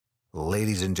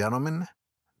Ladies and gentlemen,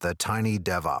 the Tiny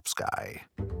DevOps Guy.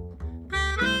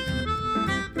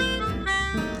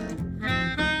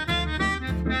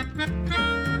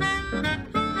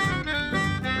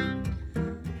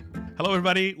 Hello,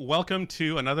 everybody. Welcome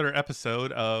to another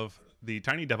episode of the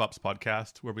Tiny DevOps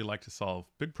Podcast, where we like to solve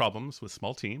big problems with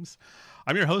small teams.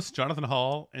 I'm your host, Jonathan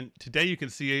Hall, and today you can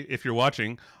see, if you're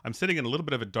watching, I'm sitting in a little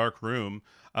bit of a dark room.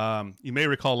 You may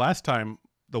recall last time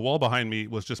the wall behind me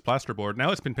was just plasterboard. Now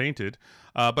it's been painted,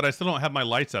 but I still don't have my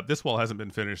lights up. This wall hasn't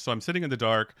been finished, so I'm sitting in the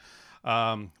dark.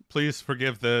 Please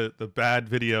forgive the bad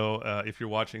video if you're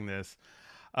watching this.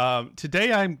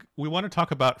 Today, we want to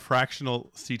talk about fractional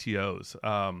CTOs,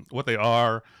 what they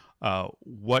are,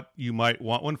 what you might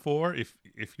want one for if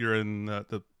you're in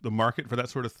the market for that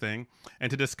sort of thing. And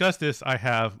to discuss this, I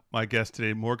have my guest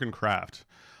today, Morgan Kraft.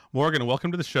 Morgan,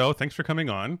 welcome to the show. Thanks for coming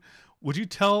on. Would you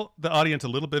tell the audience a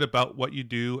little bit about what you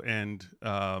do and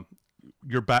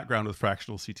your background with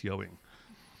fractional CTOing?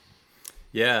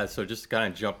 Yeah, so just to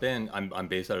kind of jump in, I'm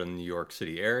based out of the New York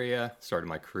City area. Started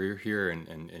my career here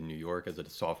in New York as a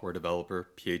software developer.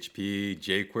 PHP,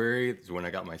 jQuery is when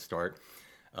I got my start.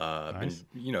 Nice.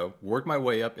 Worked my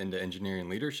way up into engineering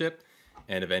leadership,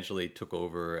 and eventually took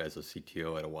over as a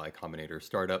CTO at a Y Combinator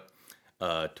startup.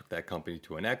 Took that company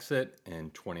to an exit in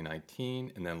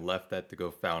 2019, and then left that to go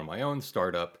found my own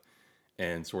startup,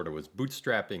 and sort of was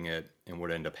bootstrapping it. And what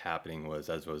ended up happening was,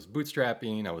 as I was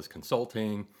bootstrapping, I was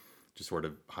consulting. Just sort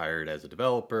of hired as a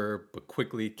developer, but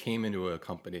quickly came into a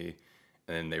company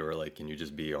and they were like, can you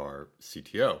just be our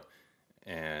CTO?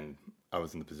 And I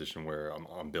was in the position where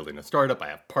I'm building a startup. I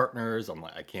have partners. I'm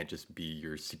like, I can't just be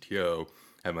your CTO,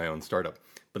 have my own startup.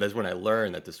 But that's when I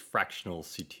learned that this fractional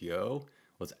CTO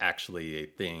was actually a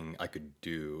thing I could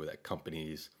do that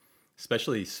companies,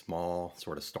 especially small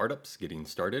sort of startups getting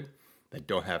started that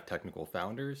don't have technical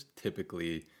founders,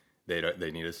 typically they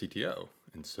need a CTO.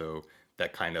 And so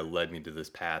that kind of led me to this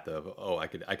path of, I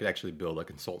could actually build a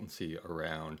consultancy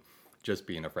around just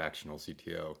being a fractional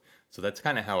CTO. So that's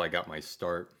kind of how I got my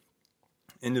start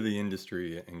into the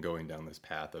industry and going down this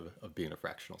path of being a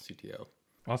fractional CTO.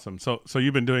 Awesome. So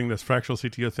you've been doing this fractional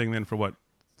CTO thing then for what,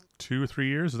 2 or 3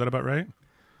 years? Is that about right?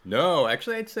 No,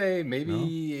 actually, I'd say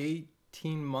maybe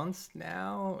 18 months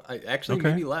now.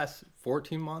 Maybe less,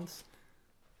 14 months.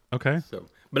 Okay. So,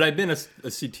 but I've been a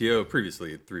CTO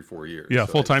previously 3-4 years. Yeah,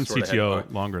 so full-time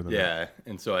CTO longer than that. Yeah,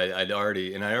 and so I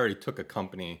already took a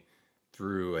company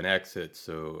through an exit.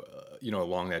 So,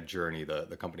 along that journey,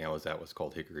 the company I was at was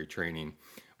called Hickory Training.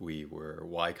 We were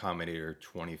Y Combinator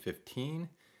 2015,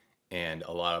 and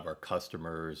a lot of our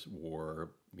customers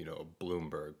were,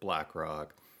 Bloomberg,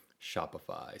 BlackRock,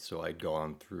 Shopify. So I'd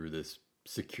gone through this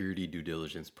security due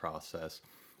diligence process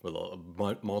with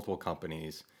multiple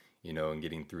companies, and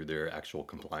getting through their actual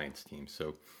compliance team.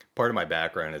 So part of my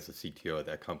background as a CTO at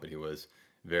that company was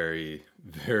very,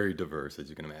 very diverse, as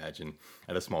you can imagine.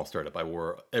 At a small startup, I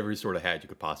wore every sort of hat you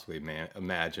could possibly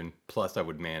imagine. Plus, I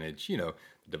would manage,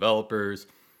 developers,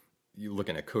 you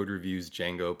looking at code reviews,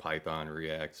 Django, Python,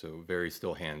 React. So very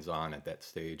still hands-on at that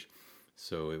stage.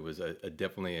 So it was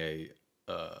definitely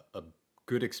a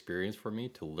good experience for me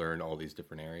to learn all these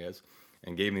different areas,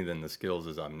 and gave me then the skills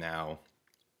as I'm now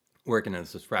working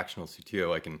as this fractional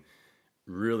CTO. I can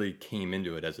really came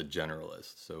into it as a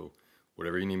generalist. So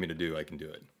whatever you need me to do, I can do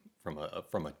it from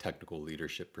a technical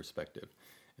leadership perspective.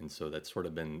 And so that's sort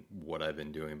of been what I've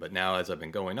been doing. But now as I've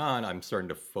been going on, I'm starting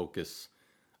to focus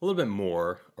a little bit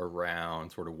more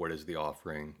around sort of what is the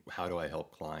offering, how do I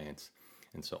help clients,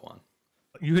 and so on.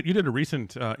 You did a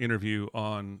recent interview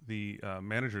on the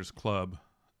Managers Club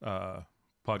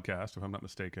podcast, if I'm not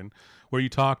mistaken, where you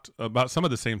talked about some of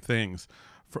the same things,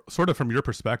 sort of from your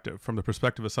perspective, from the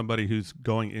perspective of somebody who's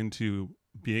going into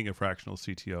being a fractional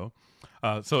CTO.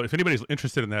 So if anybody's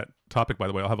interested in that topic, by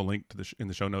the way, I'll have a link to in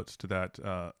the show notes to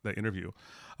that interview.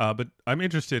 But I'm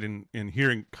interested in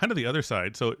hearing kind of the other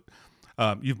side. So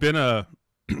you've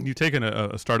taken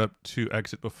a startup to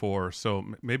exit before, so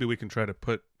maybe we can try to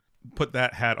put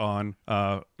that hat on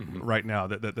right now,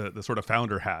 the sort of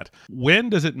founder hat. When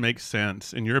does it make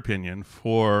sense, in your opinion,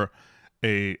 for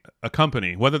a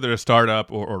company, whether they're a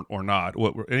startup or not,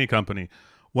 any company,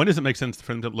 when does it make sense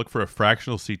for them to look for a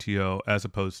fractional CTO as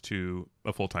opposed to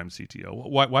a full-time CTO?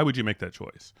 Why would you make that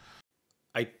choice?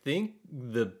 I think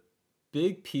the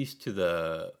big piece to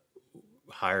the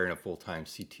hiring a full-time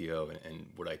CTO, and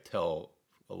what I tell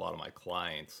a lot of my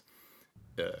clients,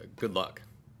 good luck.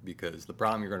 Because the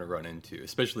problem you're going to run into,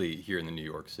 especially here in the New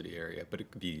York City area, but it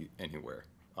could be anywhere,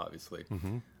 obviously.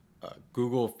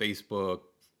 Google, Facebook,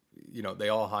 they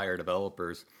all hire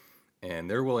developers. and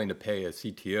they're willing to pay a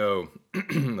CTO,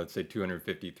 let's say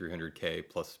 250, 300K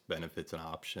plus benefits and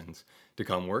options to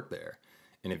come work there.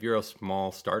 And if you're a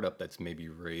small startup that's maybe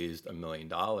raised $1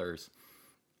 million,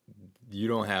 you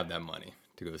don't have that money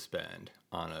to go spend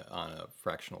on a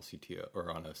fractional CTO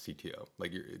or on a CTO.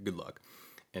 Like, good luck.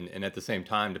 And at the same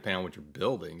time, depending on what you're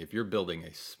building, if you're building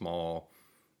a small,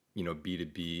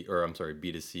 B2B, or I'm sorry,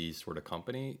 B2C sort of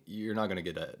company, you're not going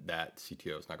to get that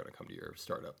CTO is not going to come to your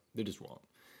startup. They just won't.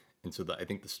 And so I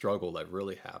think the struggle that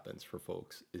really happens for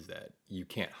folks is that you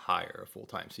can't hire a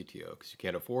full-time CTO because you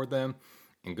can't afford them,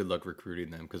 and good luck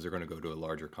recruiting them because they're going to go to a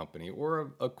larger company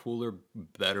or a cooler,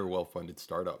 better, well-funded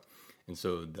startup. And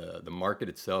so the market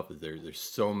itself is there's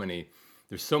so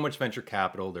much venture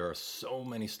capital. There are so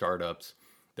many startups.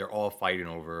 They're all fighting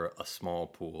over a small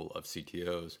pool of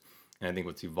CTOs. And I think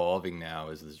what's evolving now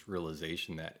is this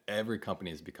realization that every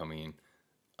company is becoming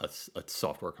a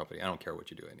software company. I don't care what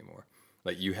you do anymore.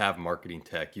 Like, you have marketing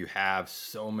tech, you have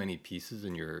so many pieces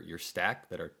in your stack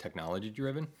that are technology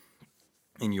driven,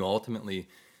 and you ultimately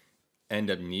end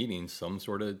up needing some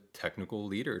sort of technical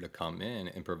leader to come in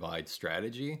and provide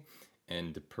strategy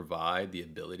and to provide the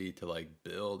ability to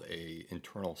build a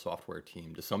internal software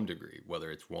team to some degree,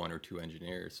 whether it's one or two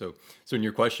engineers. So in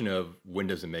your question of when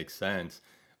does it make sense,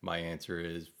 my answer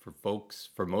is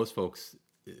for most folks,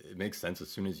 it makes sense as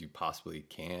soon as you possibly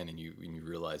can, and you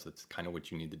realize that's kind of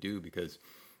what you need to do, because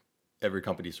every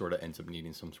company sort of ends up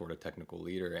needing some sort of technical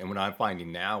leader. And what I'm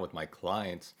finding now with my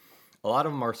clients, a lot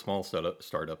of them are small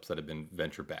startups that have been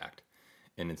venture backed,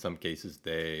 and in some cases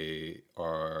they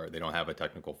don't have a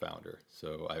technical founder.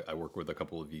 So I work with a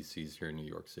couple of VCs here in New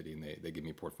York City, and they give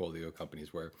me portfolio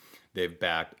companies where they've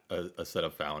backed a set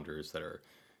of founders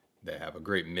that have a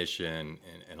great mission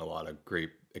and a lot of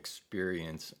great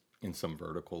experience in some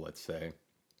vertical, let's say,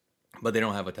 but they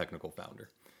don't have a technical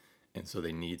founder. And so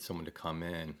they need someone to come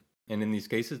in. And in these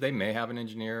cases, they may have an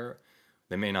engineer,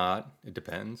 they may not, it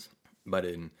depends. But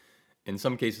in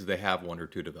some cases, they have one or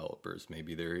two developers.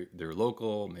 Maybe they're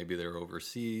local, maybe they're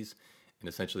overseas. And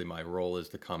essentially my role is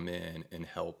to come in and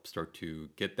help start to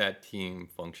get that team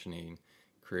functioning,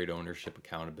 create ownership,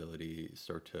 accountability,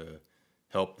 start to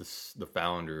help the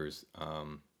founders.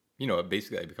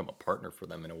 Basically I become a partner for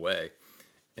them in a way,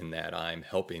 in that I'm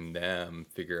helping them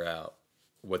figure out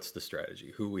what's the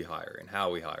strategy, who we hire and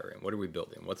how we hire and what are we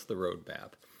building, what's the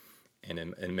roadmap. And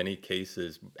in many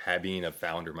cases, being a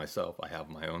founder myself, I have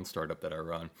my own startup that I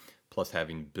run, plus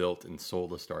having built and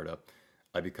sold a startup,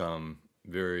 I become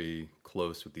very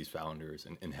close with these founders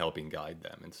and helping guide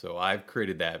them. And so I've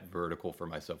created that vertical for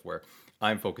myself where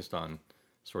I'm focused on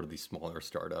sort of these smaller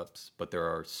startups, but there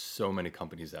are so many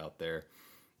companies out there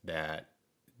that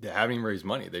they haven't even raised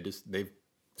money. They've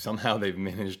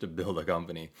managed to build a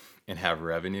company and have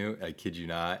revenue. I kid you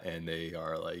not. And they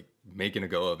are making a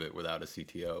go of it without a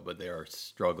CTO, but they are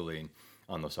struggling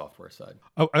on the software side.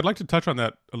 Oh, I'd like to touch on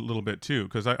that a little bit too,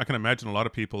 because I can imagine a lot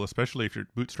of people, especially if you're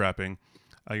bootstrapping,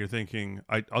 you're thinking,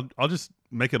 I'll just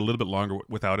make it a little bit longer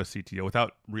without a CTO,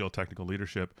 without real technical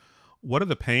leadership. What are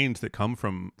the pains that come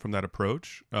from that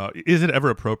approach? Is it ever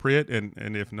appropriate?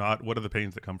 And if not, what are the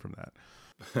pains that come from that?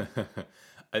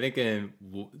 I think in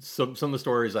some of the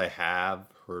stories I have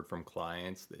heard from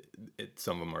clients,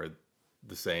 some of them are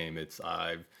the same.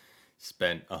 I've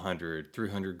spent 100,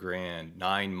 300 grand,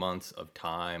 9 months of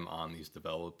time on these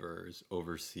developers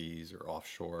overseas or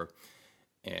offshore,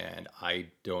 and I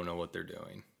don't know what they're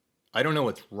doing. I don't know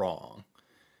what's wrong,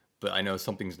 but I know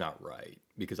something's not right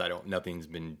because nothing's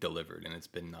been delivered, and it's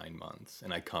been 9 months.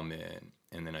 And I come in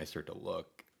and then I start to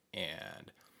look,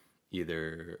 and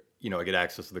either, I get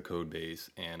access to the code base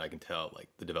and I can tell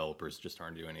the developers just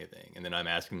aren't doing anything. And then I'm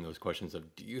asking those questions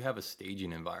of, do you have a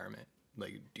staging environment?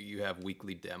 Do you have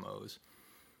weekly demos?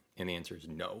 And the answer is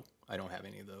no, I don't have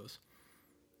any of those.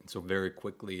 And so very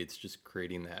quickly, it's just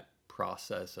creating that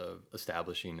process of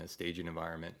establishing a staging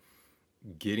environment,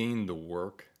 getting the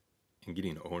work and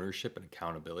getting ownership and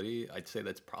accountability. I'd say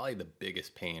that's probably the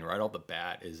biggest pain right off the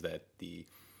bat, is that the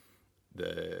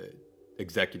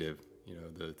executive,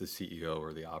 the CEO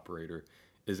or the operator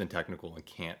isn't technical and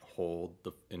can't hold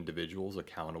the individuals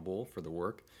accountable for the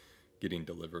work getting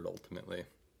delivered ultimately.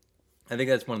 I think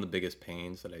that's one of the biggest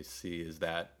pains that I see, is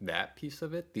that piece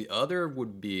of it. The other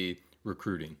would be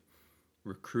recruiting.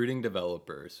 Recruiting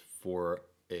developers for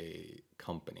a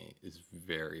company is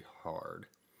very hard,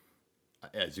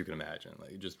 as you can imagine.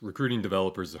 Just recruiting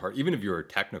developers is hard. Even if you're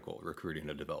technical, recruiting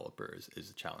a developer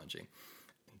is challenging.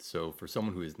 So for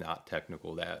someone who is not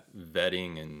technical, that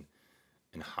vetting and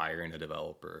and hiring a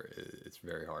developer, it's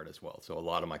very hard as well. So a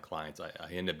lot of my clients,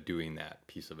 I end up doing that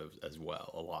piece of it as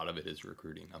well. A lot of it is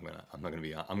recruiting. I'm gonna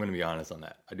be honest on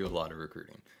that. I do a lot of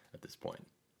recruiting at this point.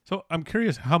 So I'm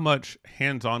curious how much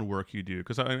hands-on work you do,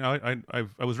 because I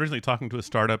was recently talking to a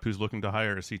startup who's looking to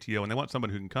hire a CTO, and they want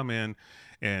someone who can come in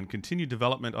and continue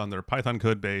development on their Python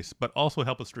code base, but also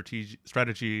help with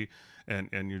strategy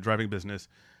and your driving business.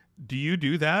 Do you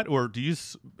do that, or do you,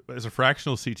 as a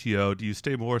fractional CTO, do you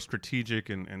stay more strategic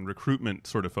and recruitment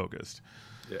sort of focused?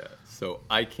 Yeah, so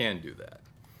I can do that.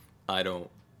 I don't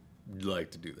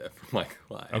like to do that for my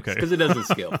clients Okay. because it doesn't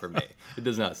scale for me. It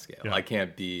does not scale. Yeah. I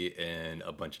can't be in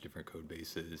a bunch of different code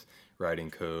bases, writing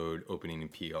code, opening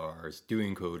PRs,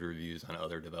 doing code reviews on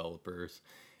other developers.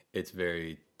 It's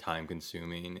very time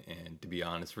consuming. And to be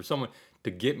honest, for someone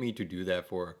to get me to do that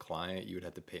for a client, you would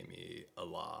have to pay me a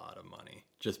lot of money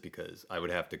just because I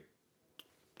would have to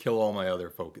kill all my other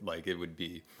folk. Like it would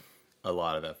be a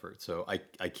lot of effort. So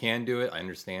I can do it. I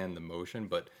understand the motion,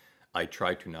 but I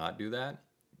try to not do that.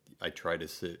 I try to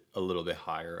sit a little bit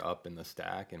higher up in the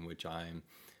stack, in which I'm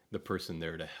the person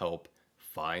there to help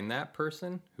find that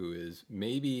person who is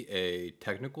maybe a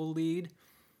technical lead.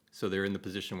 So they're in the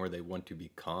position where they want to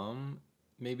become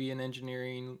maybe an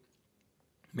engineering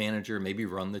manager, maybe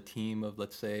run the team of,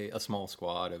 let's say, a small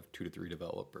squad of 2 to 3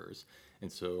 developers.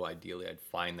 And so ideally, I'd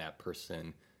find that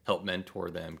person, help mentor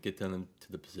them, get them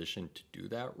to the position to do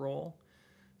that role.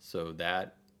 So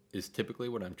that is typically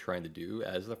what I'm trying to do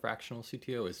as the fractional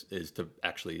CTO is to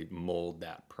actually mold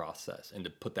that process and to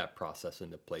put that process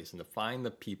into place and to find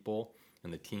the people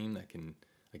and the team that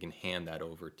I can hand that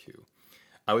over to.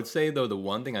 I would say though, the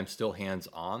one thing I'm still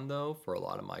hands-on though for a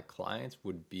lot of my clients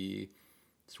would be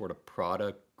sort of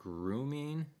product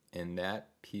grooming and that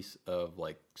piece of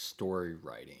like story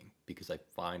writing, because I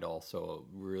find also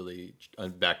really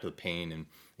back to the pain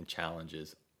and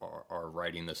challenges are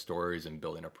writing the stories and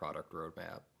building a product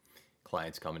roadmap.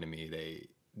 Clients coming to me,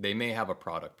 they may have a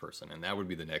product person, and that would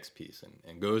be the next piece,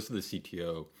 and goes to the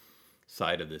CTO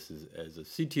side of this. As a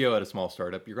CTO at a small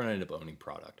startup, you're going to end up owning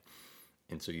product,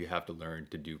 and so you have to learn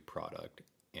to do product.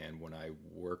 And when I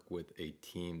work with a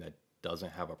team that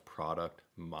doesn't have a product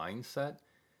mindset,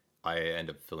 I end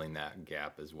up filling that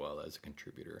gap as well as a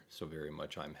contributor. So very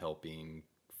much I'm helping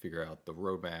figure out the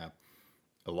roadmap.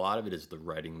 A lot of it is the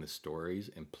writing the stories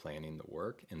and planning the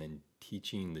work, and then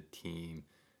teaching the team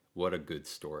what a good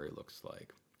story looks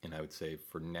like. And I would say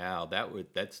for now,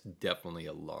 that's definitely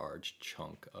a large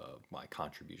chunk of my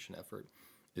contribution effort,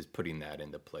 is putting that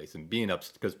into place and being up,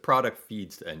 because product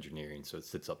feeds to engineering, so it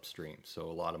sits upstream. So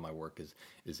a lot of my work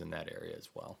is in that area as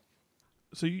well.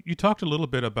 So you talked a little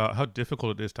bit about how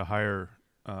difficult it is to hire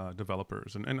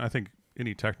developers, and I think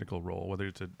any technical role, whether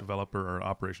it's a developer or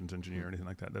operations engineer or anything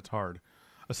like that, that's hard.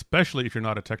 Especially if you're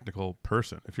not a technical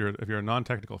person. If you're a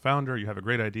non-technical founder, you have a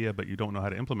great idea, but you don't know how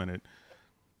to implement it.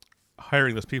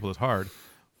 Hiring those people is hard.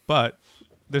 But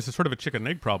there's a sort of a chicken and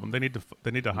egg problem. They need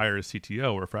to hire a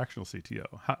CTO or a fractional CTO.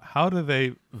 How do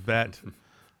they vet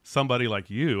somebody like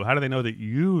you? How do they know that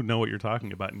you know what you're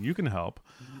talking about and you can help?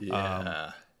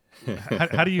 Yeah.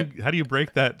 How do you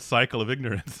break that cycle of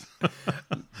ignorance?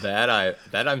 that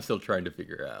I'm still trying to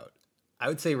figure out. I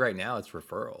would say right now it's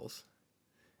referrals.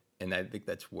 And I think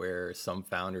that's where some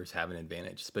founders have an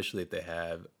advantage, especially if they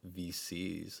have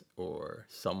VCs or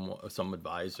some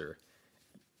advisor.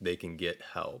 They can get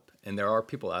help. And there are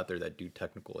people out there that do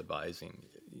technical advising,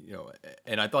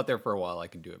 and I thought there for a while I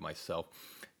could do it myself.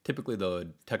 Typically, though,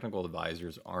 technical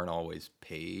advisors aren't always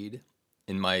paid.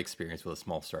 In my experience with a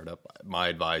small startup, my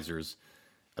advisors,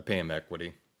 I pay them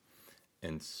equity.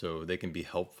 And so they can be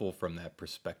helpful from that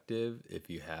perspective if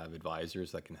you have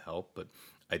advisors that can help. But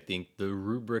I think the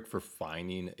rubric for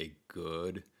finding a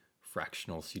good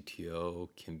fractional CTO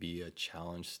can be a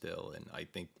challenge still. And I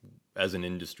think as an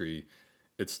industry,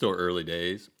 it's still early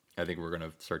days. I think we're going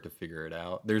to start to figure it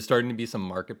out. There's starting to be some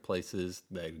marketplaces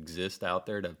that exist out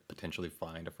there to potentially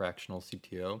find a fractional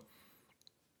CTO.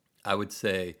 I would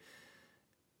say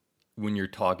when you're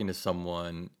talking to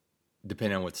someone,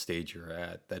 depending on what stage you're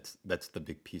at, that's the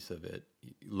big piece of it.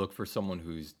 Look for someone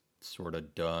who's sort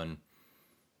of done.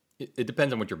 It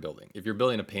depends on what you're building. If you're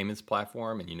building a payments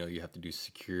platform and you have to do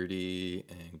security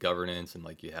and governance and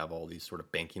like you have all these sort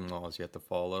of banking laws you have to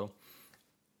follow,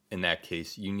 in that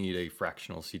case, you need a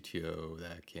fractional CTO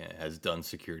that has done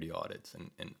security audits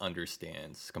and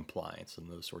understands compliance and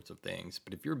those sorts of things.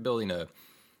 But if you're building a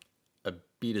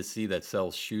B2C that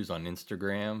sells shoes on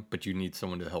Instagram, but you need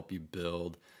someone to help you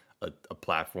build a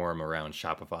platform around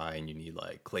Shopify, and you need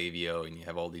like Klaviyo, and you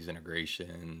have all these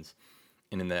integrations,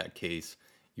 and in that case,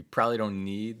 you probably don't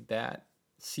need that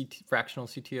fractional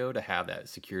CTO to have that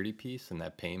security piece and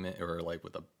that payment, or like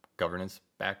with a governance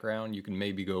background, you can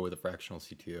maybe go with a fractional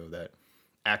CTO that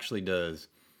actually does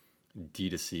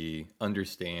D2C,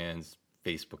 understands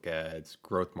Facebook ads,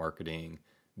 growth marketing,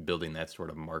 building that sort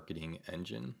of marketing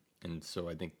engine. And so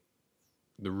I think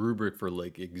the rubric for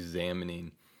like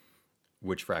examining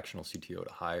which fractional CTO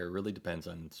to hire really depends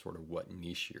on sort of what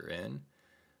niche you're in.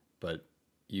 But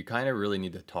you kind of really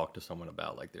need to talk to someone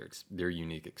about like their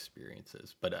unique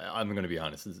experiences. But I'm going to be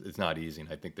honest, it's not easy.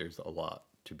 And I think there's a lot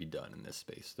to be done in this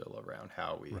space still around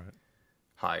how we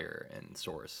hire and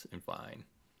source and find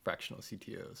fractional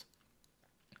CTOs.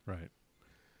 Right.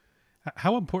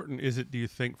 How important is it, do you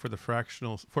think, for a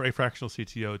fractional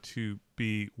CTO to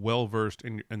be well versed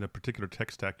in the particular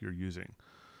tech stack you're using,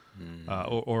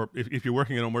 or if you're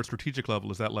working at a more strategic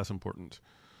level, is that less important?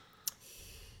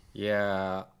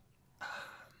 Yeah,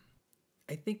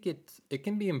 I think it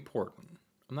can be important.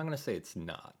 I'm not going to say it's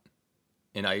not,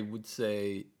 and I would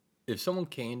say if someone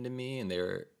came to me and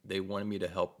they wanted me to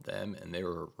help them and they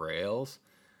were Rails,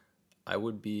 I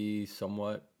would be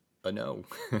somewhat a no,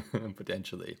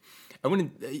 potentially.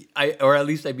 Or at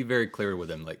least I'd be very clear with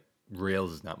them. Like,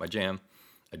 Rails is not my jam.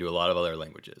 I do a lot of other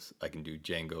languages. I can do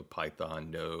Django,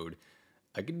 Python, Node.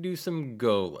 I can do some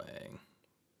Golang,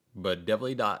 but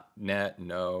definitely .NET,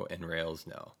 no, and Rails,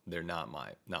 no. They're not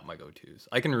my go-tos.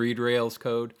 I can read Rails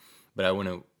code, but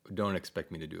don't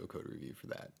expect me to do a code review for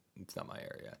that. It's not my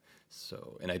area.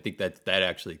 So, and I think that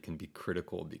actually can be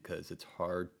critical because it's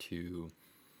hard to.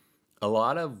 A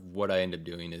lot of what I end up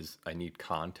doing is I need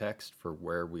context for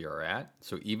where we are at.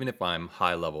 So even if I'm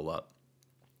high level up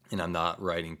and I'm not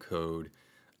writing code,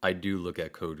 I do look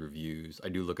at code reviews. I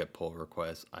do look at pull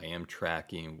requests. I am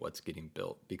tracking what's getting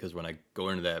built, because when I go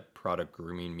into that product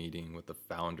grooming meeting with the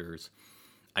founders,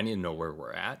 I need to know where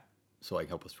we're at so I can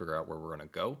help us figure out where we're going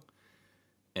to go.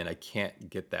 And I can't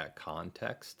get that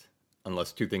context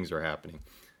unless two things are happening.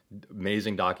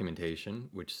 Amazing documentation,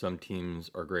 which some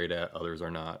teams are great at, others are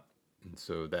not. And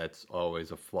so that's always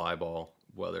a fly ball,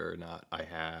 whether or not I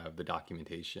have the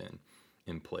documentation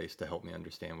in place to help me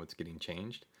understand what's getting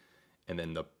changed. And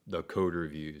then the code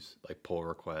reviews, like pull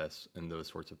requests and those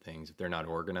sorts of things, if they're not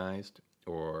organized,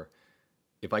 or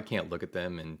if I can't look at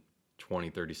them in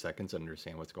 20, 30 seconds and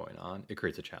understand what's going on, it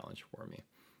creates a challenge for me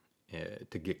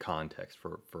to get context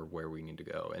for where we need to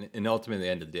go. And ultimately, at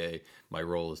the end of the day, my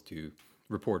role is to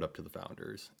report up to the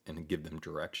founders and give them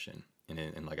direction.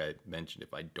 And like I mentioned,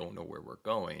 if I don't know where we're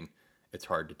going, it's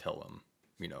hard to tell them,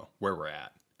 where we're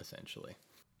at, essentially.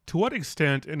 To what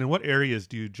extent and in what areas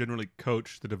do you generally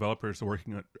coach the developers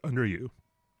working under you?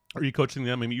 Are you coaching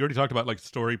them? I mean, you already talked about like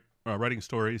writing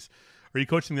stories. Are you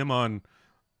coaching them on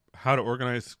how to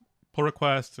organize pull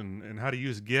requests and how to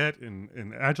use Git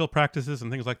and agile practices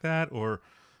and things like that? Or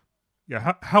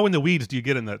how in the weeds do you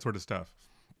get in that sort of stuff?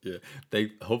 Yeah,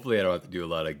 hopefully I don't have to do a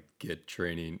lot of Git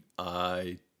training.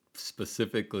 I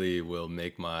specifically will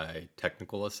make my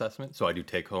technical assessment. So I do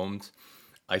take homes.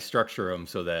 I structure them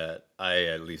so that I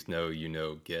at least know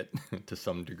Git to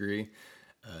some degree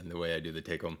in the way I do the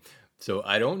take home. So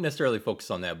I don't necessarily focus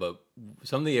on that, but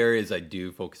some of the areas I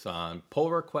do focus on: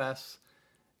 pull requests.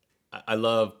 I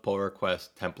love pull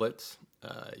request templates.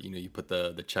 You put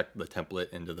the template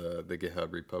into the GitHub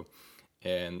repo,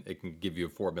 and it can give you a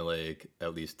formulaic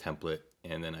at least template.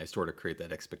 And then I sort of create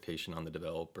that expectation on the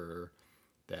developer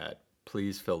that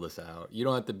please fill this out. You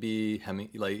don't have to be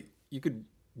you could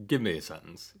give me a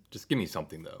sentence. Just give me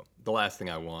something though. The last thing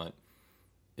I want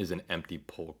is an empty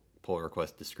pull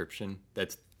request description.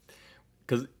 That's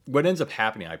because what ends up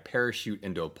happening, I parachute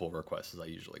into a pull request, as I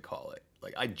usually call it.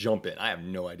 Like, I jump in. I have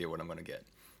no idea what I'm going to get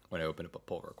when I open up a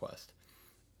pull request.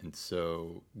 And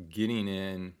so getting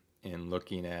in and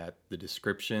looking at the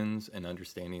descriptions and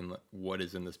understanding what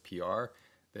is in this PR,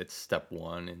 that's step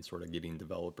one in sort of getting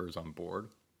developers on board.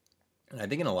 And I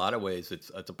think in a lot of ways,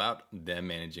 it's about them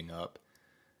managing up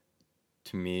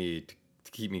to me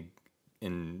to keep me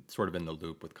in the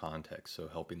loop with context. So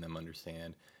helping them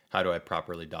understand, how do I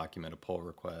properly document a pull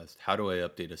request? How do I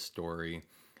update a story?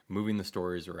 Moving the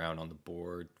stories around on the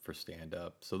board for stand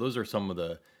up. So those are some of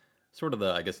the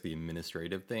I guess the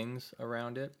administrative things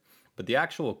around it. But the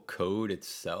actual code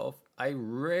itself, I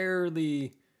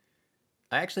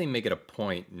actually make it a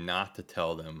point not to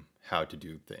tell them how to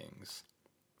do things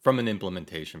from an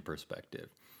implementation perspective.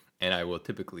 And I will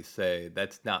typically say,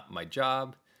 that's not my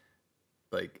job.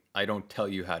 Like, I don't tell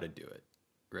you how to do it,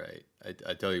 right?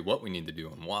 I tell you what we need to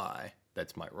do and why.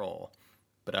 That's my role.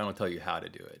 But I don't tell you how to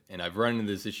do it. And I've run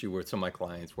into this issue with some of my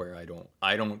clients where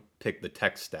I don't pick the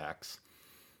tech stacks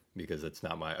because it's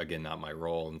not my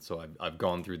role. And so I've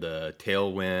gone through the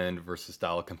Tailwind versus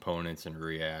style components and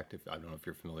React. I don't know if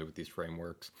you're familiar with these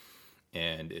frameworks,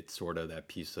 and it's sort of that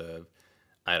piece of,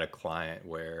 I had a client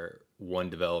where one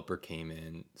developer came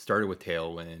in, started with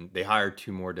Tailwind. They hired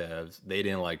two more devs. They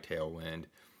didn't like Tailwind. And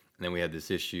then we had this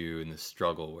issue and this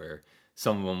struggle where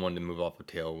some of them wanted to move off of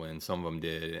Tailwind, some of them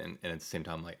did. And at the same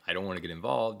time, like, I don't want to get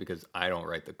involved because I don't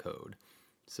write the code.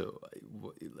 So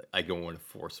I don't want to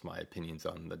force my opinions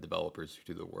on the developers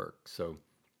who do the work. So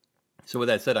with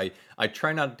that said, I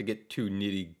try not to get too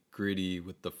nitty gritty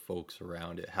with the folks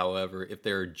around it. However, if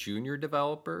there are junior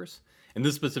developers, and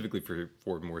this specifically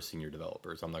for more senior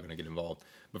developers, I'm not going to get involved.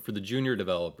 But for the junior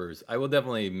developers, I will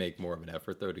definitely make more of an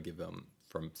effort though to give them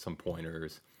from some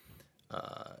pointers.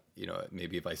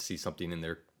 Maybe if I see something in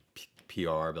their PR,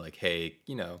 I'll be like, hey,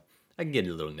 I can get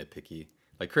a little nitpicky.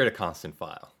 Like, create a constant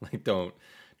file. Like, don't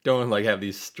like have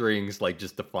these strings like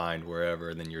just defined wherever,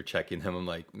 and then you're checking them. I'm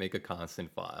like, make a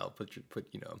constant file.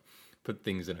 Put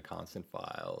things in a constant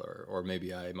file, or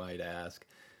maybe I might ask,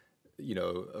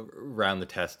 around the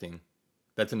testing.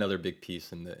 That's another big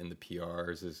piece in the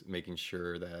PRs, is making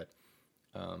sure that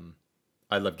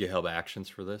I love GitHub Actions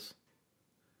for this.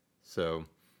 So,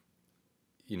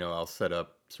 I'll set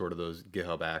up sort of those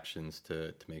GitHub Actions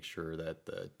to make sure that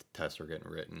the tests are getting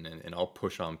written, and I'll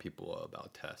push on people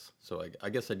about tests. So I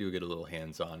guess I do get a little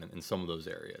hands-on in some of those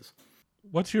areas.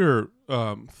 What's your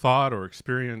thought or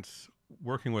experience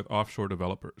working with offshore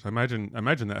developers? I imagine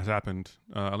that has happened.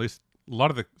 At least a lot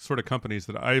of the sort of companies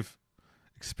that I've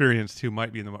experienced who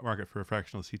might be in the market for a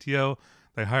fractional CTO,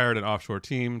 they hired an offshore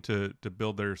team to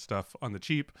build their stuff on the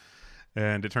cheap,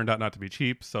 and it turned out not to be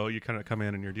cheap. So you kind of come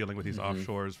in and you're dealing with these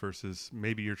offshores versus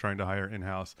maybe you're trying to hire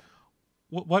in-house.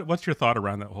 What's your thought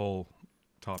around that whole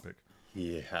topic?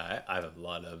 Yeah, I have a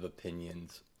lot of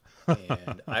opinions,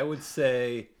 and I would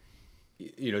say,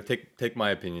 take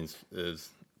my opinions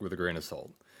with a grain of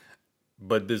salt.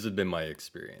 But this has been my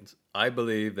experience. I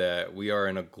believe that we are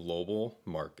in a global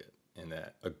market, and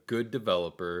that a good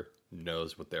developer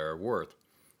knows what they're worth.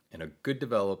 And a good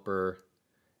developer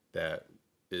that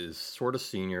is sort of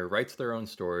senior, writes their own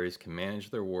stories, can manage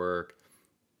their work,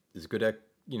 is good at,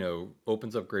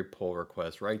 opens up great pull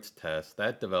requests, writes tests,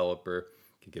 that developer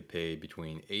can get paid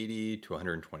between $80 to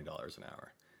 $120 an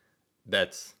hour.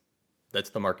 That's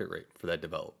the market rate for that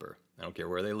developer. I don't care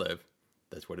where they live.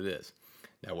 That's what it is.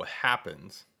 Now, what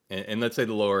happens, and let's say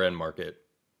the lower end market,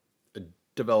 a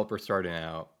developer starting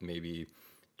out maybe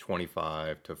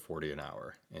 25 to 40 an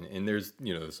hour, and there's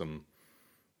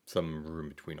some room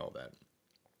between all that.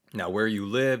 Now, where you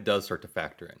live does start to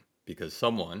factor in, because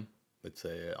someone, let's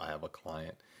say I have a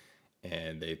client,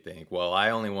 and they think, well,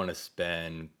 I only want to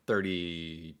spend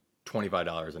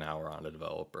 $25 an hour on a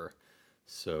developer.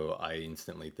 So I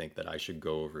instantly think that I should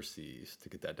go overseas to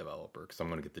get that developer, because I'm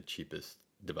going to get the cheapest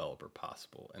developer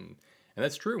possible. And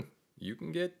that's true. You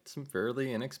can get some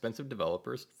fairly inexpensive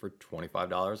developers for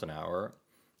 $25 an hour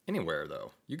anywhere,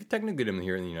 though. You could technically get them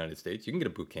here in the United States. You can get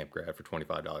a bootcamp grad for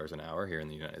 $25 an hour here in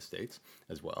the United States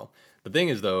as well. The thing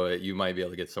is, though, you might be able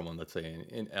to get someone, let's say,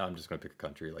 I'm just going to pick a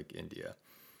country like India.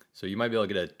 So you might be able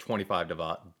to get a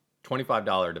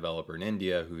 $25 developer in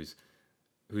India who's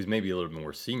maybe a little bit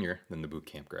more senior than the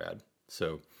bootcamp grad.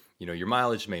 So, your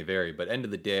mileage may vary, but end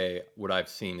of the day, what I've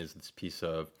seen is this piece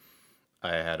of,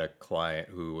 I had a client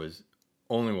who was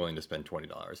only willing to spend $20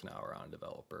 an hour on a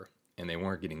developer, and they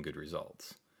weren't getting good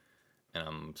results. And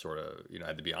I'm sort of, I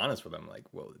had to be honest with them, like,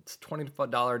 well, it's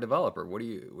 $25 developer. What do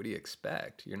you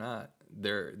expect? They're not,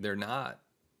 they're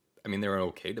an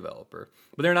okay developer,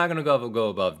 but they're not going to go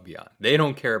above and beyond. They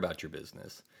don't care about your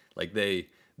business. Like, they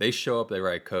show up, they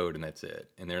write code, and that's it.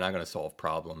 And they're not going to solve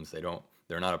problems.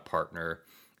 They're not a partner.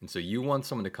 And so you want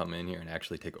someone to come in here and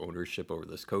actually take ownership over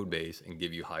this code base and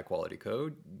give you high quality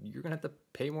code, you're going to have to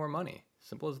pay more money.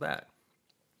 Simple as that.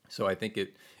 So I think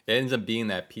it ends up being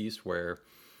that piece where,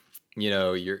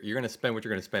 you're going to spend what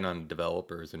you're going to spend on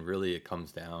developers. And really it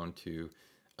comes down to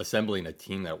assembling a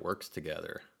team that works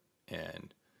together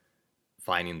and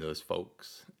finding those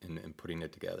folks and putting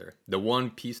it together. The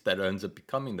one piece that ends up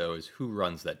becoming, though, is who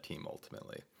runs that team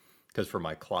ultimately. Because for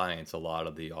my clients, a lot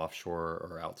of the offshore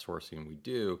or outsourcing we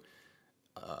do,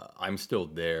 I'm still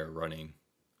there running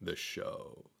the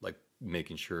show, like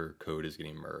making sure code is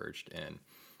getting merged. And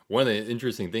one of the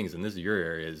interesting things, and this is your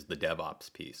area, is the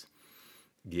DevOps piece.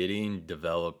 Getting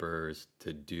developers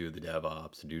to do the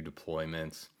DevOps, to do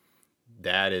deployments,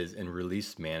 that is, and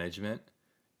release management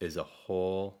is a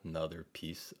whole nother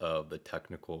piece of the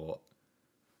technical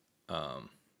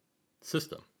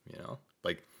system,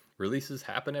 like releases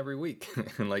happen every week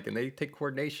and they take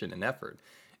coordination and effort.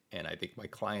 And I think my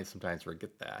clients sometimes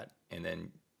forget that. And then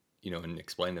and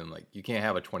explain to them, like, you can't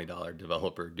have a $20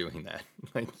 developer doing that.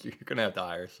 Like, you're going to have to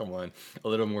hire someone a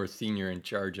little more senior in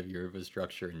charge of your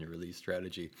infrastructure and your release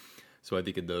strategy. So I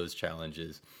think in those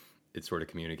challenges, it's sort of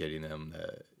communicating them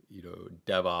that,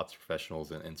 DevOps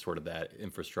professionals and sort of that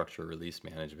infrastructure release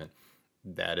management,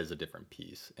 that is a different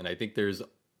piece. And I think there's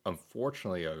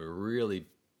unfortunately a really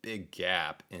big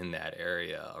gap in that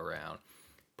area around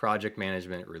project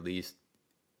management, release.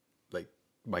 Like,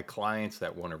 my clients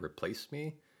that want to replace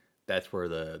me, that's where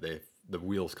the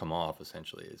wheels come off,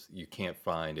 essentially. Is you can't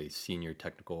find a senior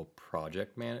technical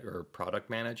project manager or product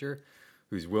manager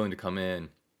who's willing to come in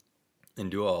and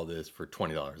do all this for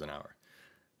 $20 an hour.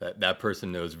 That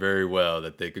person knows very well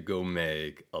that they could go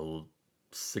make a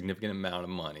significant amount of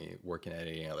money working at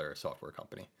any other software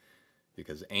company,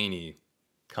 because any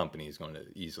company is going to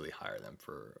easily hire them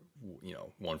for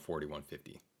 140,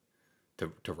 150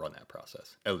 to run that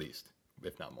process, at least,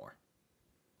 if not more.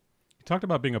 You talked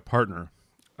about being a partner,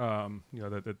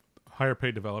 that higher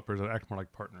paid developers that act more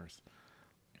like partners.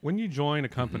 When you join a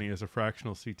company as a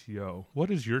fractional CTO, what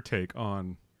is your take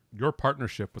on your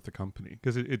partnership with the company?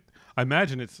 Because I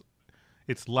imagine it's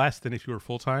less than if you were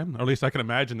full-time, or at least I can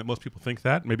imagine that most people think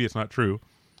that. Maybe it's not true,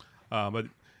 but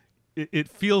it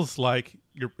feels like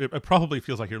it probably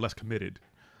feels like you're less committed.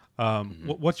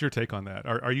 What's your take on that?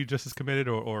 Are you just as committed,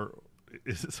 or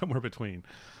is it somewhere between?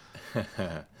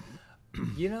 It's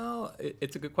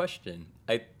a good question.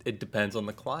 It depends on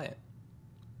the client.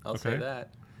 I'll say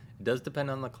that. It does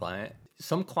depend on the client.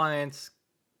 Some clients,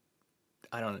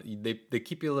 I don't know, they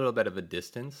keep you a little bit of a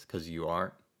distance because you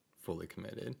aren't fully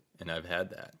committed. And I've had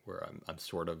that where I'm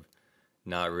sort of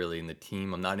not really in the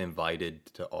team. I'm not invited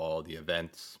to all the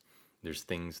events.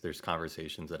 There's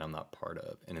conversations that I'm not part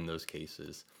of. And in those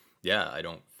cases, I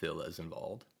don't feel as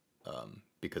involved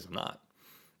because I'm not.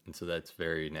 And so that's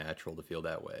very natural to feel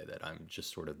that way, that I'm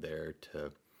just sort of there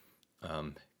to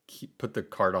put the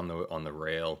cart on the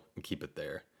rail and keep it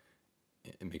there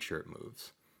and make sure it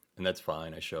moves. And that's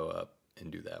fine. I show up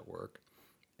and do that work.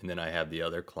 And then I have the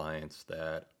other clients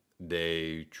that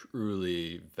they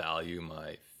truly value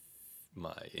my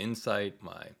insight,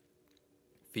 my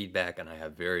feedback, and I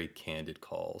have very candid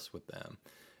calls with them,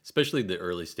 especially the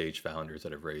early stage founders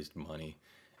that have raised money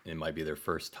and it might be their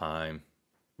first time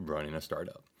running a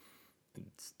startup.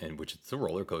 And which it's a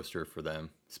roller coaster for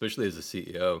them, especially as a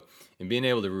CEO, and being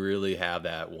able to really have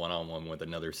that one-on-one with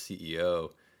another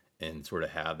CEO and sort of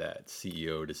have that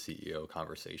CEO to CEO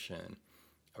conversation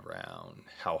around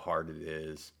how hard it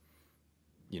is,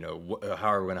 how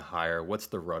are we going to hire, what's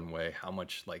the runway, how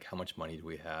much money do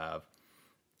we have.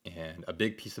 And a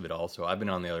big piece of it also, I've been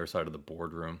on the other side of the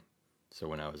boardroom. So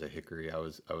when I was at Hickory, I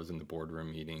was in the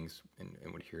boardroom meetings and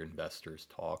would hear investors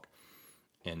talk,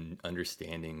 and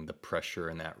understanding the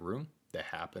pressure in that room that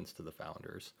happens to the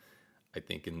founders. I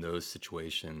think in those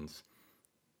situations,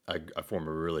 I form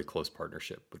a really close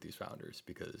partnership with these founders,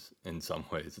 because in some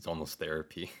ways it's almost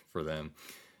therapy for them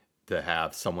to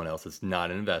have someone else that's not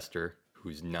an investor,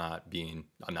 I'm not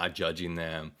judging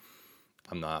them.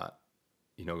 I'm not,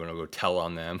 going to go tell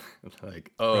on them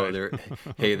like, right.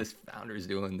 Hey, this founder is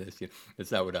doing this.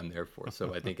 It's not what I'm there for.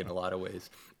 So I think in a lot of ways,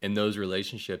 in those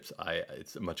relationships,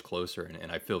 it's much closer,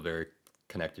 and I feel very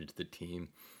connected to the team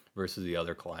versus the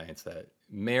other clients that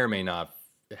may or may not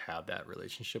have that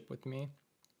relationship with me.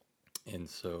 And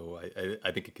so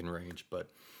I think it can range,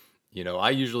 but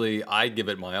I give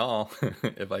it my all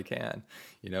if I can,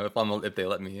 if they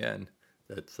let me in.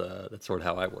 That's sort of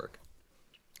how I work.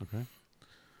 Okay.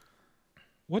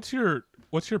 What's your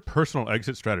personal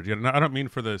exit strategy? And I don't mean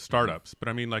for the startups, but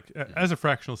I mean as a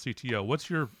fractional CTO, what's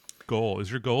your goal?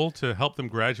 Is your goal to help them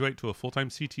graduate to a full-time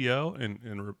CTO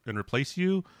and replace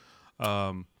you,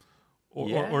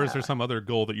 or is there some other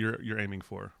goal that you're aiming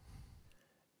for?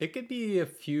 It could be a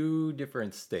few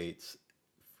different states.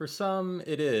 For some,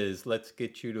 it is, let's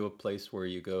get you to a place where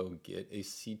you go get a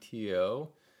CTO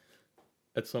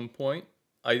at some point.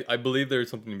 I believe there's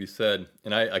something to be said,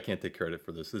 and I can't take credit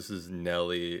for this. This is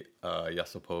Nelly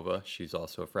Yasipova. She's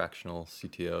also a fractional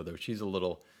CTO, though she's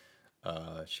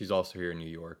she's also here in New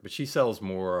York, but she sells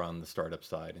more on the startup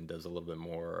side and does a little bit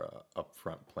more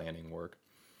upfront planning work.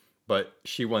 But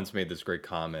she once made this great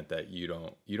comment that you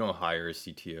don't hire a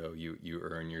CTO, you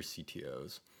earn your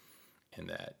CTOs, and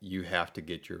that you have to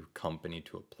get your company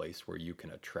to a place where you can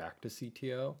attract a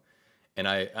CTO. And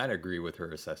I'd agree with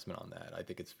her assessment on that. I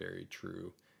think it's very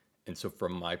true. And so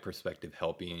from my perspective,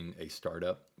 helping a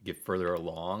startup get further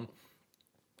along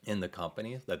in the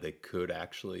company, that they could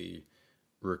actually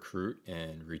recruit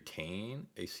and retain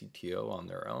a CTO on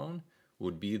their own,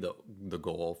 would be the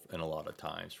goal in a lot of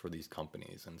times for these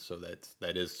companies. And so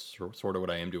that is sort of what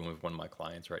I am doing with one of my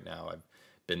clients right now. I've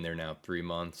Been there now 3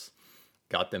 months.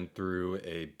 Got them through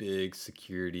a big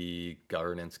security,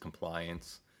 governance,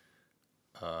 compliance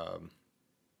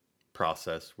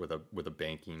process with a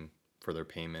banking for their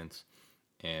payments.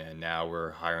 And now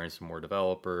we're hiring some more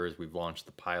developers. We've launched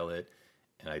the pilot,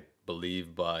 and I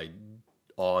believe by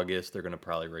August they're going to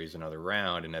probably raise another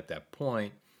round. And at that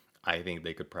point, I think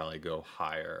they could probably go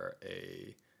hire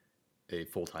a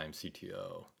full-time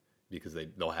CTO, because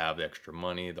they'll have the extra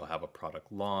money, they'll have a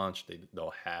product launch,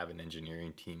 they'll have an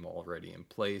engineering team already in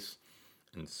place,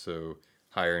 and so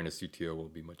hiring a CTO will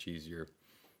be much easier.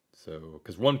 So,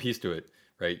 because one piece to it,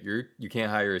 right? You can't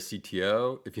hire a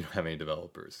CTO if you don't have any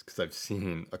developers. Because I've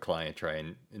seen a client try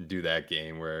and do that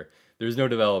game where there's no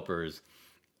developers,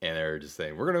 and they're just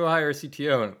saying, "We're gonna go hire a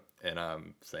CTO," and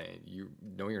I'm saying,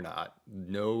 "No, you're not.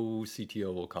 No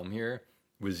CTO will come here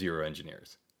with 0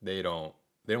 engineers. They don't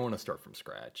want to start from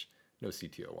scratch. No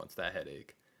CTO wants that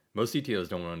headache. Most CTOs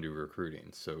don't want to do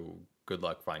recruiting. So good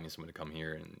luck finding someone to come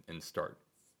here and start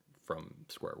from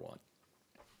square one."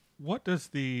 What does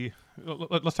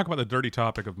let's talk about the dirty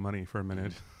topic of money for a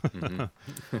minute.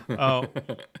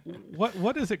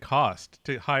 What does it cost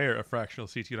to hire a fractional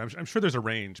CTO? I'm sure there's a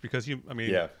range, because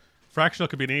fractional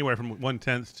could be anywhere from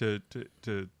 1/10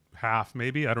 to half,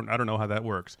 maybe. I don't know how that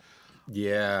works.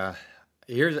 Yeah.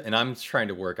 And I'm trying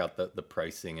to work out the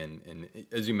pricing, and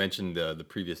as you mentioned, the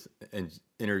previous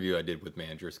interview I did with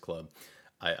Managers Club,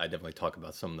 I definitely talk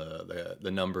about some of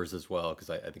the numbers as well,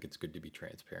 because I think it's good to be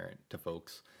transparent to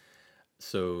folks.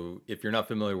 So if you're not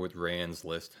familiar with Rand's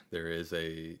list,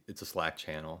 it's a Slack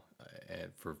channel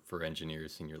for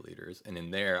engineers, senior leaders, and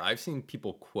in there I've seen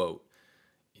people quote,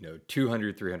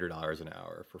 $200, $300 an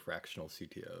hour for fractional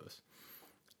CTOs.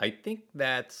 I think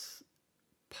that's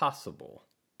possible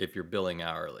if you're billing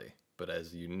hourly, but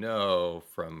as you know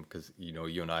because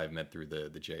you and I have met through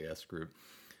the JS group,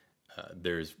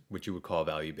 there's what you would call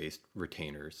value-based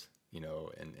retainers,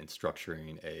 and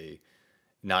structuring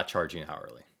not charging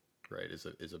hourly, right,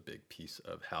 is a big piece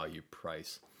of how you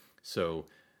price. So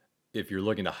if you're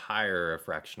looking to hire a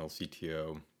fractional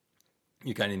CTO,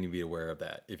 you kind of need to be aware of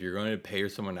that. If you're going to pay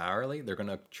someone hourly, they're going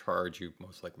to charge you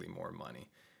most likely more money.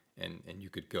 And you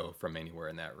could go from anywhere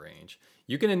in that range.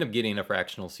 You can end up getting a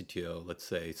fractional CTO, let's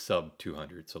say sub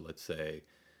 200. So let's say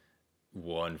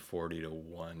 140 to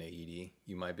 180.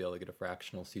 You might be able to get a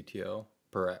fractional CTO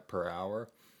per hour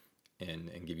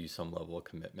and give you some level of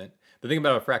commitment. The thing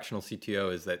about a fractional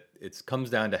CTO is that it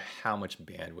comes down to how much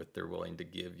bandwidth they're willing to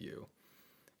give you.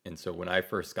 And so when I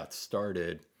first got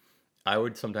started, I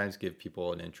would sometimes give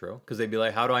people an intro, because they'd be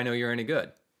like, "How do I know you're any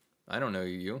good? I don't know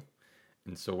you."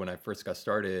 And so when I first got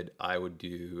started, I would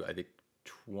do, I think,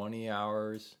 20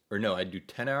 hours, or no, I'd do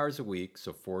 10 hours a week,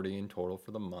 so 40 in total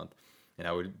for the month, and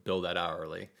I would bill that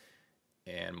hourly.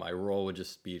 And my role would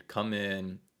just be to come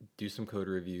in, do some code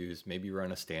reviews, maybe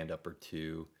run a stand-up or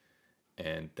two,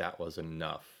 and that was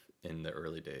enough in the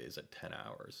early days at 10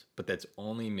 hours. But that's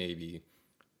only maybe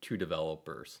 2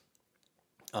 developers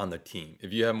on the team.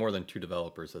 If you have more than 2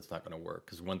 developers, that's not going to work,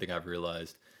 because one thing I've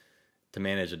realized, to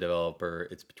manage a developer,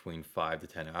 it's between 5 to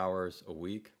 10 hours a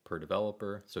week per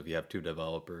developer. So if you have 2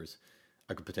 developers,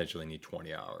 I could potentially need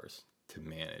 20 hours to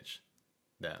manage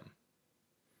them.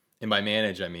 And by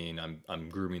manage, I mean I'm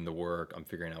grooming the work, I'm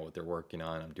figuring out what they're working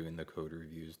on, I'm doing the code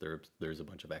reviews. There's a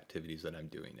bunch of activities that I'm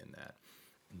doing in that.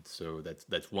 And so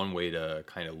that's one way to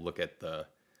kind of look at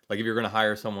if you're going to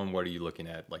hire someone, what are you looking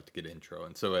at, to get intro?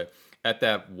 And so at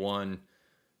that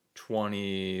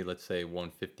 120, let's say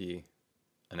 150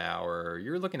 an hour,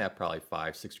 you're looking at probably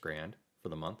 $5-6 grand for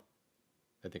the month,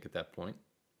 I think, at that point,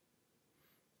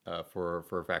 for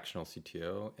a fractional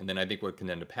CTO. And then I think what can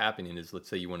end up happening is, let's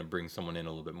say you want to bring someone in a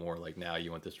little bit more, like now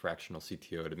you want this fractional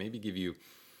CTO to maybe give you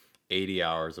 80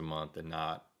 hours a month and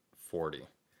not 40.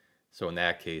 So in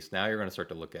that case, now you're going to start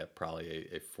to look at probably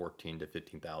a $14,000 to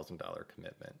 $15,000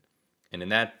 commitment. And in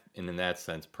that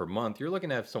sense, per month, you're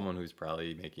looking at someone who's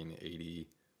probably making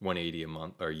 180 a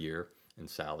month or a year in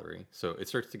salary. So it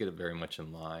starts to get very much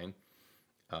in line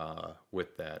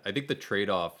with that. I think the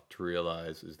trade-off to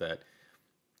realize is that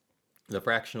the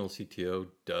fractional CTO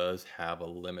does have a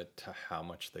limit to how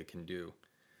much they can do.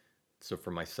 So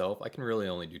for myself, I can really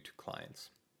only do 2 clients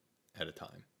at a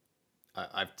time.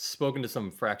 I've spoken to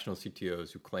some fractional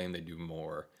CTOs who claim they do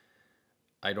more.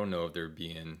 I don't know if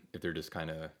they're just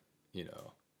kind of,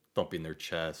 thumping their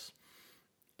chest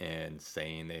and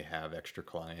saying they have extra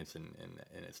clients, and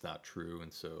it's not true.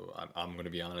 And so I'm going to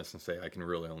be honest and say I can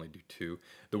really only do 2.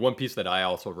 The one piece that I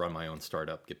also run my own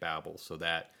startup, GetBabble, so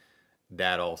that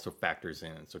also factors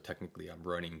in. So technically I'm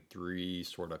running 3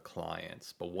 sort of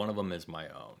clients, but one of them is my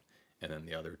own. And then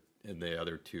the other and the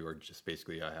other two are just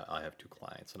basically I have two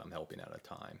clients and I'm helping at a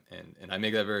time, and I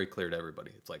make that very clear to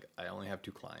everybody. It's like I only have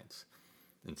two clients,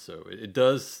 and so it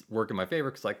does work in my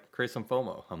favor because I create some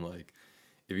FOMO. I'm like,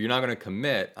 if you're not going to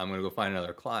commit, I'm going to go find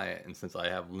another client, and since I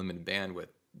have limited bandwidth,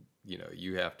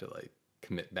 you have to like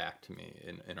commit back to me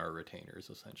in our retainers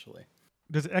essentially.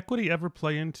 Does equity ever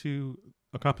play into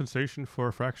a compensation for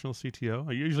a fractional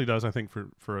CTO? It usually does, I think,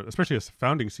 for especially as a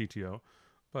founding CTO.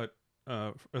 But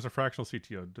as a fractional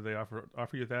CTO, do they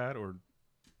offer you that, or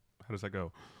how does that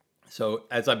go? So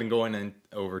as I've been going in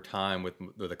over time with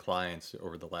the clients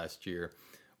over the last year,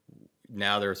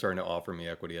 now they're starting to offer me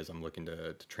equity as I'm looking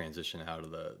to transition out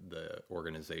of the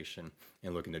organization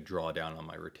and looking to draw down on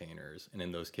my retainers. And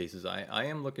in those cases, I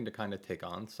am looking to kind of take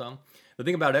on some. The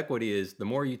thing about equity is the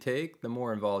more you take, the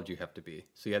more involved you have to be.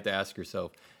 So you have to ask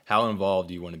yourself, how involved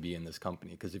do you want to be in this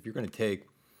company? Because if you're going to take,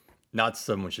 not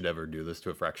someone should ever do this to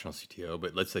a fractional CTO,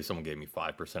 but let's say someone gave me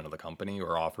 5% of the company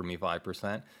or offered me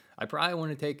 5%, I probably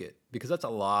want to take it because that's a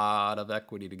lot of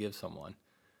equity to give someone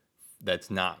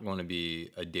that's not going to be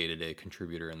a day-to-day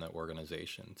contributor in the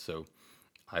organization. So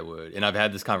I would, and I've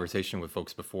had this conversation with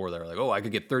folks before that are like, oh, I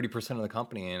could get 30% of the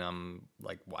company. And I'm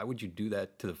like, why would you do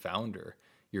that to the founder?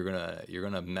 You're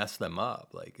going to mess them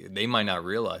up. Like they might not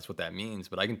realize what that means,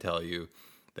 but I can tell you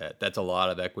that that's a lot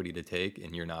of equity to take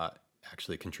and you're not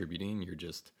actually contributing. You're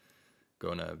just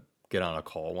going to get on a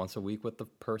call once a week with the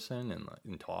person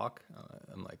and talk.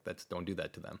 I'm like, don't do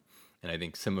that to them. And I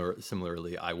think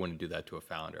similarly, I wouldn't do that to a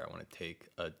founder. I want to take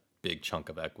a big chunk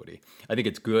of equity. I think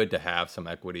it's good to have some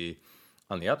equity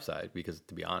on the upside because,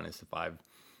 to be honest, if I've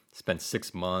spent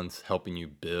 6 months helping you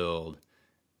build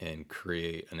and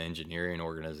create an engineering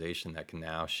organization that can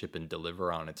now ship and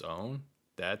deliver on its own,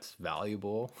 that's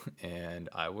valuable, and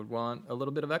I would want a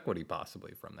little bit of equity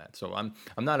possibly from that. So I'm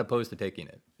not opposed to taking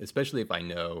it, especially if I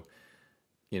know,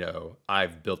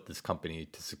 I've built this company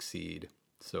to succeed.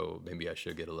 So maybe I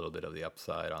should get a little bit of the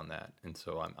upside on that. And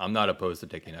so I'm not opposed to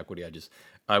taking equity.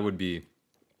 I would be,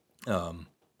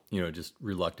 just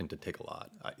reluctant to take a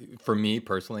lot. For me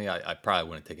personally, I probably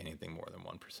wouldn't take anything more than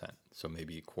 1%. So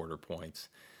maybe quarter points.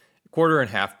 Quarter and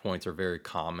half points are very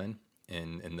common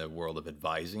in the world of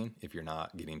advising if you're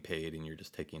not getting paid and you're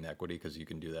just taking equity, because you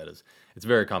can do that it's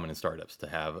very common in startups to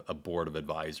have a board of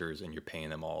advisors and you're paying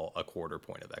them all a quarter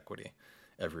point of equity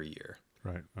every year.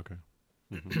 Right. Okay.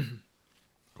 Mm-hmm.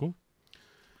 Cool.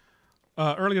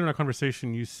 Earlier in our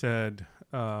conversation, you said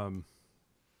no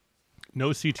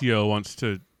CTO wants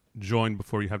to join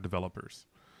before you have developers.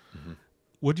 Mm-hmm.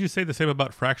 Would you say the same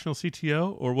about fractional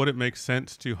CTO, or would it make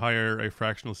sense to hire a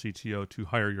fractional CTO to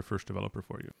hire your first developer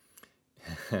for you?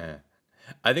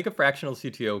 I think a fractional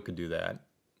CTO could do that.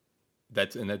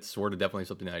 That's sort of definitely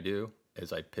something I do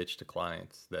as I pitch to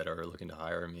clients that are looking to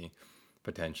hire me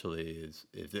potentially, is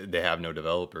if they have no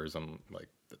developers, I'm like,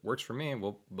 that works for me.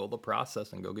 We'll build a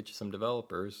process and go get you some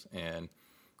developers and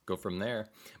go from there.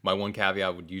 My one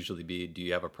caveat would usually be, do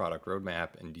you have a product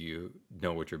roadmap and do you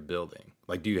know what you're building?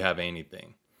 Like, do you have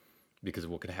anything? Because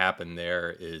what could happen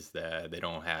there is that they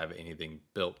don't have anything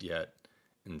built yet.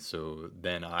 And so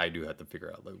then I do have to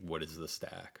figure out, like, what is the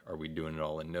stack? Are we doing it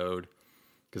all in Node?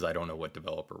 Because I don't know what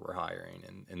developer we're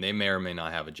hiring. And they may or may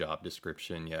not have a job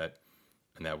description yet.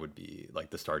 And that would be like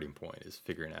the starting point, is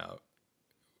figuring out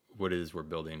what it is we're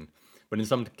building. But in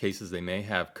some cases, they may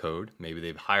have code. Maybe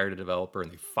they've hired a developer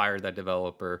and they fired that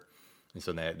developer. And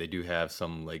so they do have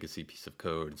some legacy piece of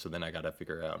code. And so then I got to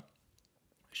figure out,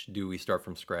 do we start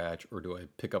from scratch or do I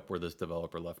pick up where this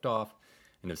developer left off?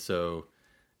 And if so,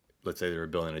 let's say they were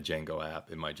building a Django app,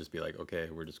 it might just be like, okay,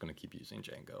 we're just going to keep using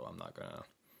Django. I'm not going to,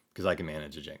 because I can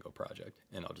manage a Django project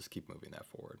and I'll just keep moving that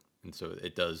forward. And so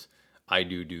I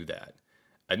do that.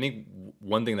 I think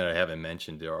one thing that I haven't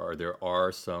mentioned, there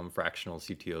are some fractional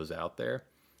CTOs out there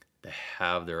that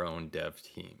have their own dev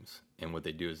teams. And what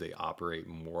they do is they operate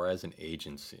more as an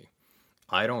agency.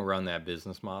 I don't run that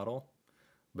business model,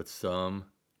 but some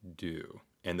do.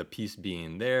 And the piece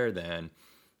being there, then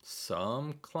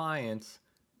some clients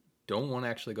don't want to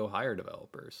actually go hire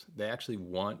developers. They actually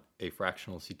want a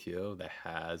fractional CTO that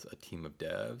has a team of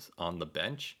devs on the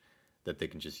bench that they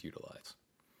can just utilize.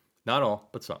 Not all,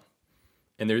 but some.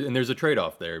 And there's a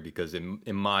trade-off there, because in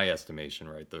my estimation,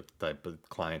 right, the type of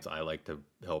clients I like to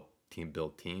help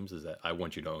build teams is that I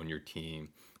want you to own your team.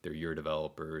 They're your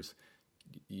developers.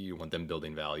 You want them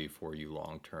building value for you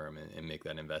long term and make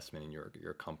that investment in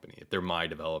your company. If they're my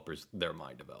developers, they're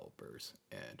my developers.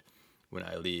 And when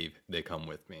I leave, they come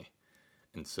with me.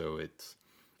 And so it's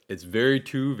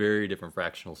two very different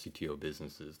fractional CTO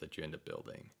businesses that you end up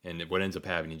building. And what ends up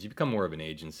happening is you become more of an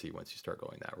agency once you start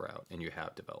going that route, and you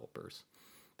have developers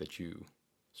that you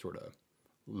sort of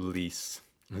lease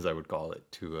as I would call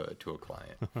it, to a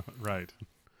client. Right.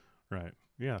 Right.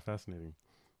 Yeah. Fascinating.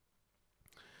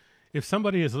 If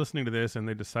somebody is listening to this and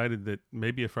they decided that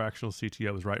maybe a fractional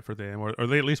CTO is right for them, or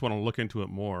they at least want to look into it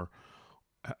more,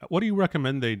 what do you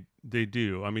recommend they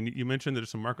do? I mean, you mentioned there's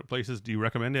some marketplaces. Do you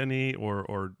recommend any,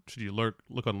 or should you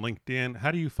look on LinkedIn?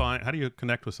 How do you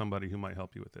connect with somebody who might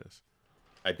help you with this?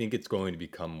 I think it's going to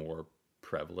become more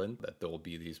prevalent that there will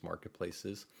be these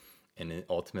marketplaces, and then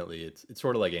ultimately it's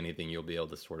sort of like anything. You'll be able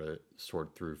to sort of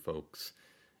sort through folks,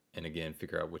 and again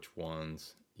figure out which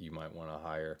ones you might want to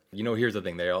hire. Here's the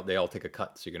thing: they all take a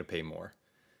cut, so you're going to pay more.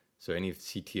 So any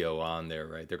CTO on there,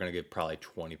 right? They're going to give probably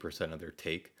 20% of their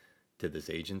take to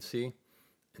this agency,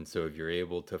 and so if you're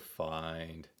able to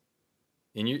find,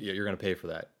 and you're going to pay for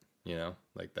that,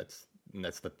 like that's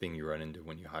the thing you run into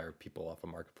when you hire people off of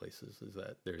marketplaces, is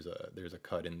that there's a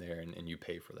cut in there, and you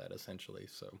pay for that essentially.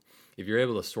 So if you're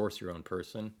able to source your own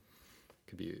person,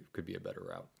 could be a better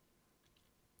route.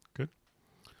 Good.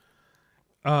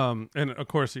 And of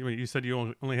course, you said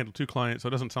you only handle 2 clients, so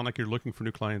it doesn't sound like you're looking for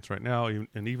new clients right now.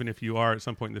 And even if you are at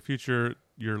some point in the future,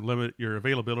 your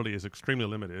availability is extremely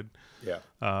limited.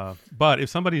 Yeah. But if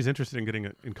somebody's interested in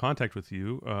getting in contact with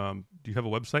you, do you have a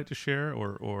website to share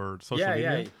or social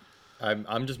media? Yeah.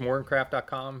 I'm just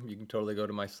morgancraft.com. You can totally go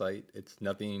to my site. It's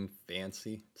nothing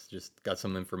fancy. It's just got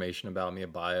some information about me, a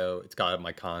bio. It's got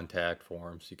my contact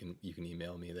form, so you can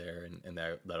email me there, and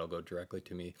that'll go directly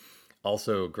to me.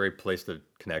 Also, a great place to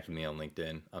connect with me on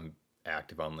LinkedIn. I'm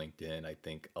active on LinkedIn. I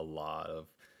think a lot of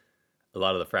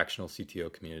the fractional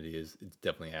CTO community is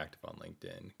definitely active on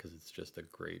LinkedIn, because it's just a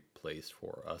great place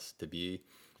for us to be,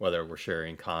 whether we're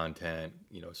sharing content,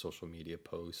 social media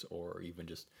posts, or even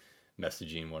just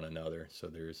messaging one another. So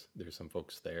there's some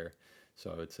folks there.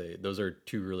 So I would say those are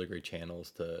 2 really great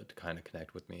channels to kind of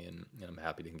connect with me, and I'm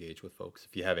happy to engage with folks.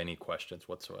 If you have any questions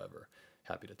whatsoever,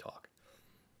 happy to talk.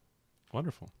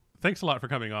 Wonderful. Thanks a lot for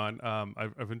coming on.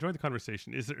 I've enjoyed the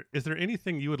conversation. Is there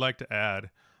anything you would like to add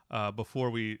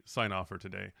before we sign off for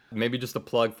today? Maybe just a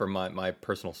plug for my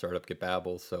personal startup,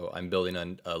 GetBabble. So I'm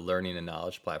building a learning and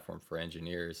knowledge platform for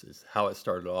engineers. Is how it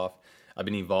started off. I've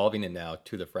been evolving it now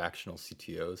to the fractional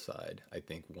CTO side. I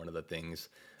think one of the things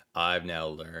I've now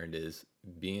learned is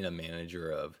being a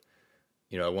manager of,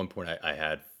 at one point I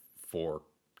had 4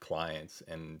 clients,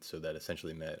 and so that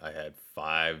essentially meant I had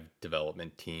 5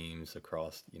 development teams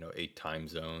across 8 time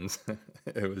zones.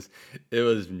 it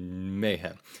was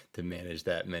mayhem to manage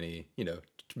that many,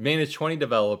 manage 20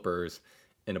 developers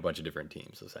in a bunch of different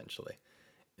teams essentially.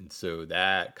 And so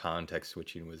that context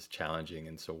switching was challenging.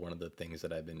 And so one of the things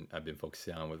that I've been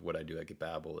focusing on with what I do at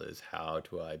GetBabble is how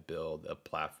do I build a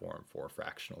platform for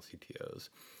fractional CTOs.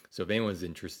 So if anyone's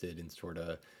interested in sort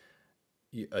of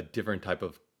a different type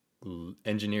of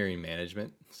engineering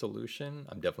management solution,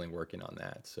 I'm definitely working on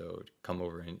that. So come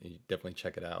over and definitely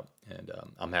check it out. And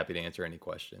I'm happy to answer any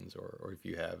questions, or if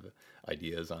you have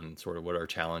ideas on sort of what are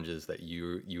challenges that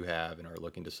you have and are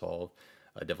looking to solve,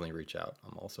 definitely reach out.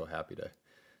 I'm also happy to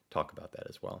talk about that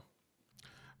as well.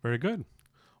 Very good.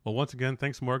 Well, once again,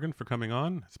 thanks, Morgan, for coming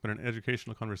on. It's been an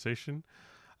educational conversation.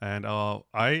 And I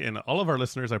and all of our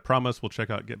listeners, I promise, will check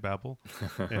out GetBabble,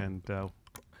 and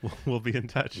we'll be in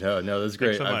touch. No, that's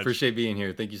great. So I appreciate being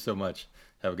here. Thank you so much.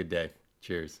 Have a good day.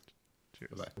 Cheers.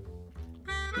 Cheers. Bye-bye.